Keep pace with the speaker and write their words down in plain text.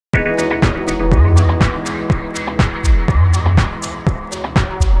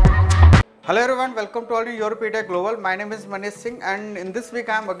Hello everyone, welcome to all you YourPedia Global. My name is Manish Singh, and in this week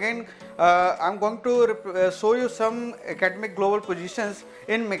I'm going to show you some academic global positions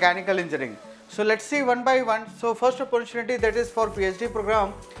in mechanical engineering. So let's see one by one. So first opportunity, that is for PhD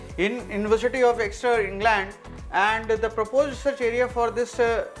program in University of Exeter, England, and the proposed research area for this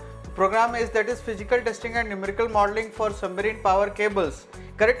program is physical testing and numerical modeling for submarine power cables.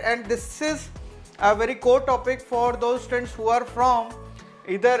 Correct, and this is a very core topic for those students who are from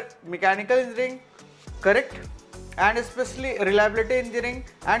either mechanical engineering, correct, and especially reliability engineering,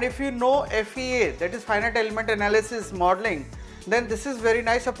 and if you know FEA, that is finite element analysis modeling, then this is very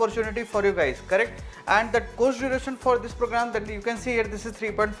nice opportunity for you guys, correct. And the course duration for this program, that you can see here, this is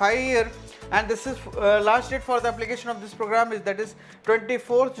 3.5 year, and this is last date for the application of this program is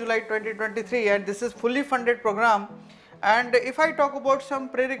 24th July 2023, and this is fully funded program. And if I talk about some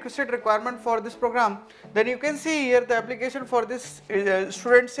prerequisite requirement for this program, then you can see here the application for this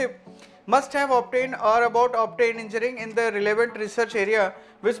studentship must have obtained or about obtained engineering in the relevant research area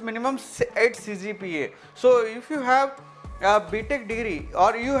with minimum 8 CGPA. So if you have a BTech degree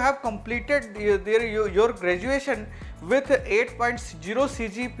or you have completed your graduation with 8.0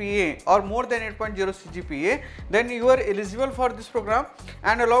 CGPA or more than 8.0 CGPA, then you are eligible for this program.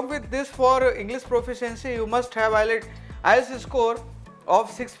 And along with this, for English proficiency, you must have IELTS score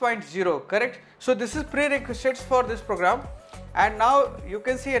of 6.0, correct. So this is prerequisites for this program. And now you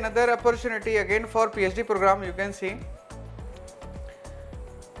can see another opportunity again for PhD program, you can see.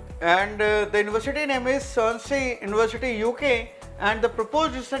 And the university name is Swansea University, UK, and the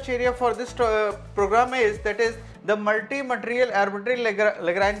proposed research area for this program is the multi-material arbitrary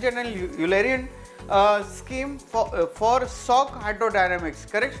Lagrangian and Eulerian scheme for shock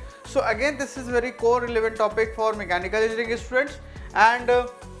hydrodynamics, correct. So again, this is very core relevant topic for mechanical engineering students, and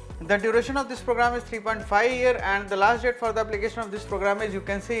the duration of this program is 3.5 year, and the last date for the application of this program is, you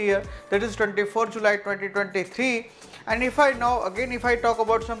can see here, that is 24th July 2023. And if I talk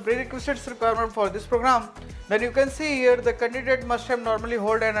about some prerequisites requirement for this program, then you can see here the candidate must have normally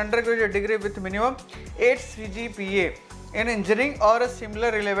hold an undergraduate degree with minimum 8 CGPA in engineering or a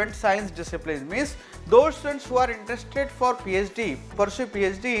similar relevant science discipline. Means those students who are interested for PhD, pursue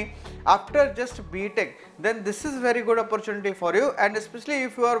PhD after just BTech, then this is very good opportunity for you, and especially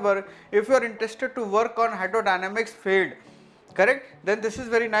if you are interested to work on hydrodynamics field, correct, then this is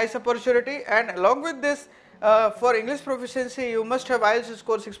very nice opportunity. And along with this, for English proficiency, you must have IELTS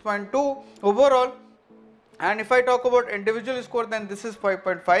score 6.2 overall, and if I talk about individual score, then this is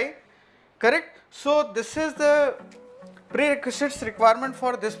 5.5, correct. So this is the prerequisites requirement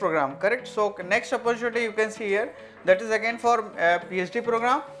for this program, correct. So next opportunity you can see here, that is again for PhD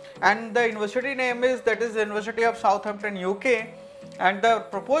program, and the university name is the University of Southampton, UK, and the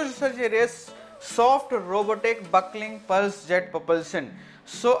proposed research area is soft robotic buckling pulse jet propulsion.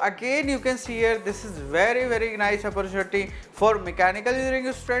 So again, you can see here, this is very nice opportunity for mechanical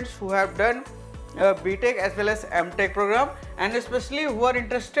engineering students who have done BTech as well as MTech program, and especially who are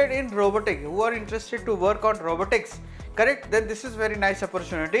interested in robotics, who are interested to work on robotics, correct, then this is very nice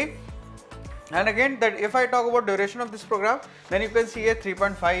opportunity. And again, that if I talk about duration of this program, then you can see here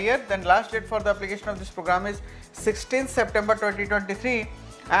 3.5 year, then last date for the application of this program is 16th September 2023,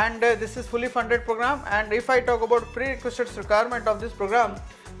 and this is fully funded program. And if I talk about prerequisites requirement of this program,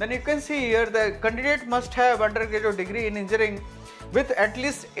 then you can see here the candidate must have undergraduate degree in engineering with at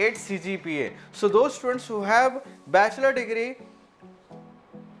least 8 CGPA. So those students who have bachelor degree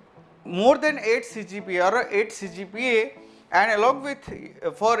more than 8 CGPA or 8 CGPA, and along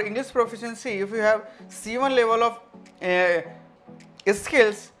with for English proficiency, if you have C1 level of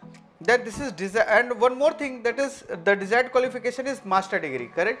skills, that this is desired. And one more thing, that is the desired qualification is master degree,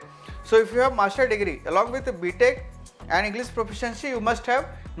 correct. So if you have master degree along with the BTech and English proficiency, you must have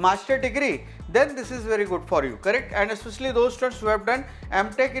master degree, then this is very good for you, correct. And especially those students who have done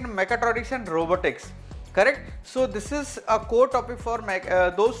MTech in mechatronics and robotics, correct. So this is a core topic for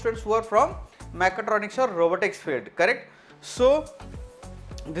those students who are from mechatronics or robotics field, correct. So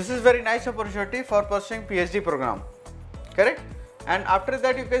this is very nice opportunity for pursuing PhD program, correct. And after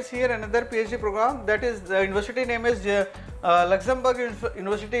that, you can see here another PhD program, that is the university name is Luxembourg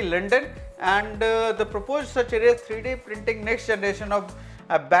University, London, and the proposed research area is 3D printing next generation of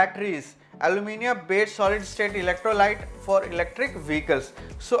batteries, aluminium based solid state electrolyte for electric vehicles.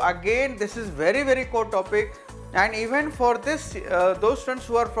 So again, this is very core topic, and even for this those students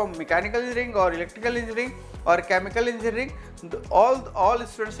who are from mechanical engineering or electrical engineering or chemical engineering, all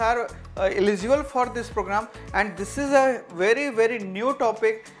students are eligible for this program. And this is a very new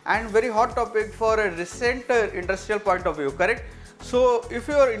topic and very hot topic for a recent industrial point of view, correct. So if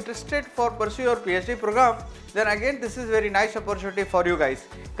you are interested for pursue your PhD program, then again this is very nice opportunity for you guys,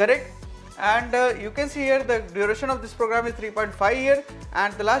 correct. and you can see here the duration of this program is 3.5 years,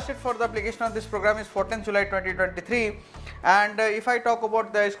 and the last date for the application of this program is 14th July 2023. And if I talk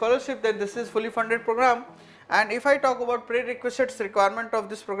about the scholarship, then this is fully funded program. And if I talk about prerequisites requirement of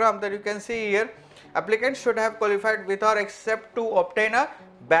this program, then you can see here applicants should have qualified with or except to obtain a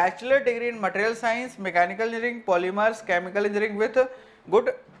bachelor degree in material science, mechanical engineering, polymers, chemical engineering with a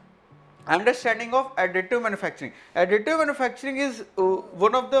good understanding of additive manufacturing. Additive manufacturing is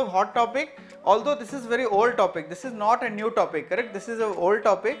one of the hot topic, although this is very old topic. This is not a new topic, correct? This is an old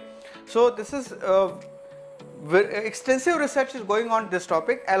topic. So this is extensive research is going on this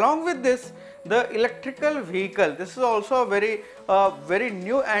topic. Along with this, the electrical vehicle, this is also a very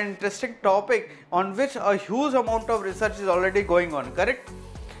new and interesting topic on which a huge amount of research is already going on, correct?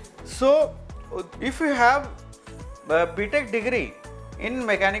 So if you have a BTech degree in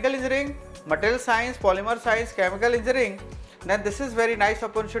mechanical engineering, material science, polymer science, chemical engineering, then this is very nice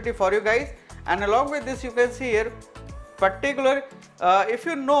opportunity for you guys. And along with this, you can see here particular if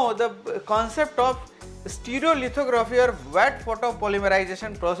you know the concept of stereolithography or wet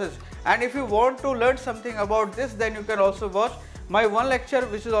photopolymerization process, and if you want to learn something about this, then you can also watch my one lecture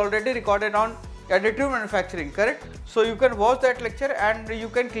which is already recorded on additive manufacturing, correct? So you can watch that lecture and you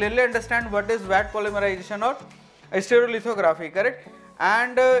can clearly understand what is wet polymerization or stereolithography, correct?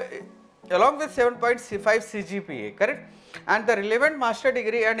 And along with 7.5 CGPA, correct? And the relevant master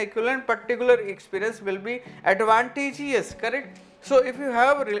degree and equivalent particular experience will be advantageous, correct? So if you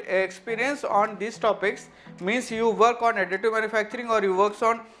have experience on these topics, means you work on additive manufacturing or you work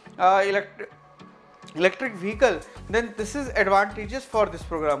on electric vehicle, then this is advantageous for this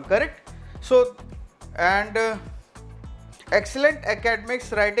program, correct? So and excellent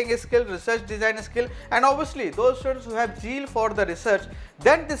academics, writing skill, research design skill, and obviously those students who have zeal for the research,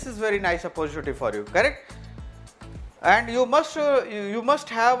 then this is very nice opportunity for you, correct? And you must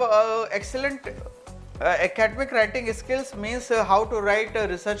have excellent academic writing skills, means how to write a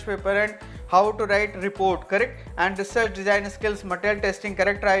research paper and how to write report, correct? And research design skills, material testing,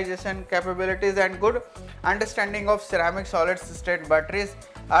 characterization capabilities, and good understanding of ceramic solid state batteries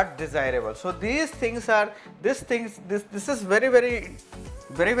are desirable. So these things are this is very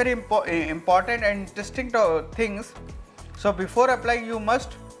important and interesting things. So before applying you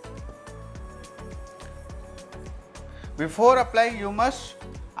must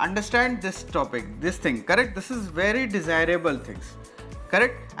understand this topic, this thing, correct? This is very desirable things,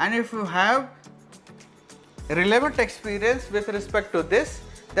 correct? And if you have relevant experience with respect to this,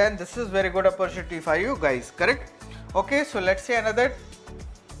 then this is very good opportunity for you guys, correct? Okay, so let's say another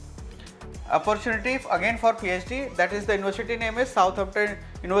opportunity again for PhD, that is the university name is Southampton,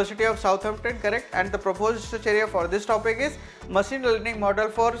 University of Southampton, correct? And the proposed research area for this topic is machine learning model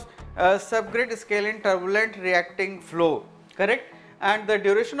for subgrid scale in turbulent reacting flow, correct? And the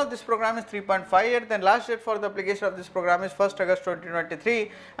duration of this program is 3.5 years. Then last date for the application of this program is 1st August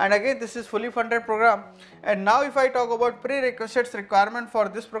 2023, and again this is fully funded program. And now if I talk about prerequisites requirement for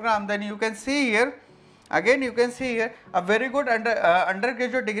this program, then you can see here, again you can see here a very good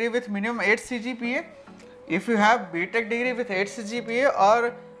undergraduate degree with minimum 8 CGPA. If you have BTech degree with 8 CGPA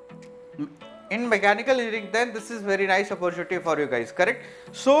or in mechanical engineering, then this is very nice opportunity for you guys, correct?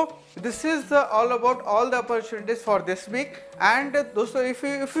 So this is all about all the opportunities for this week. And dosto, if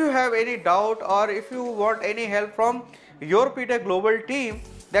you have any doubt or if you want any help from YourPedia global team,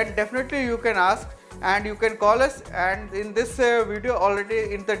 then definitely you can ask and you can call us. And in this video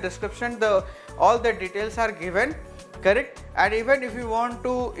already in the description all the details are given, correct? And even if you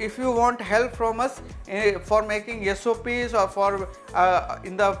want help from us for making SOPs or for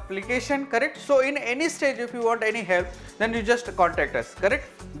in the application, correct? So in any stage if you want any help, then you just contact us, correct?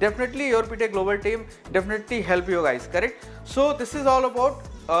 Definitely YourPedia global team definitely help you guys, correct? So this is all about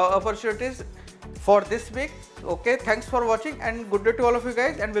opportunities for this week. Okay, thanks for watching and good day to all of you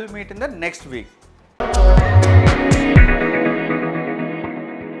guys, and we'll meet in the next week.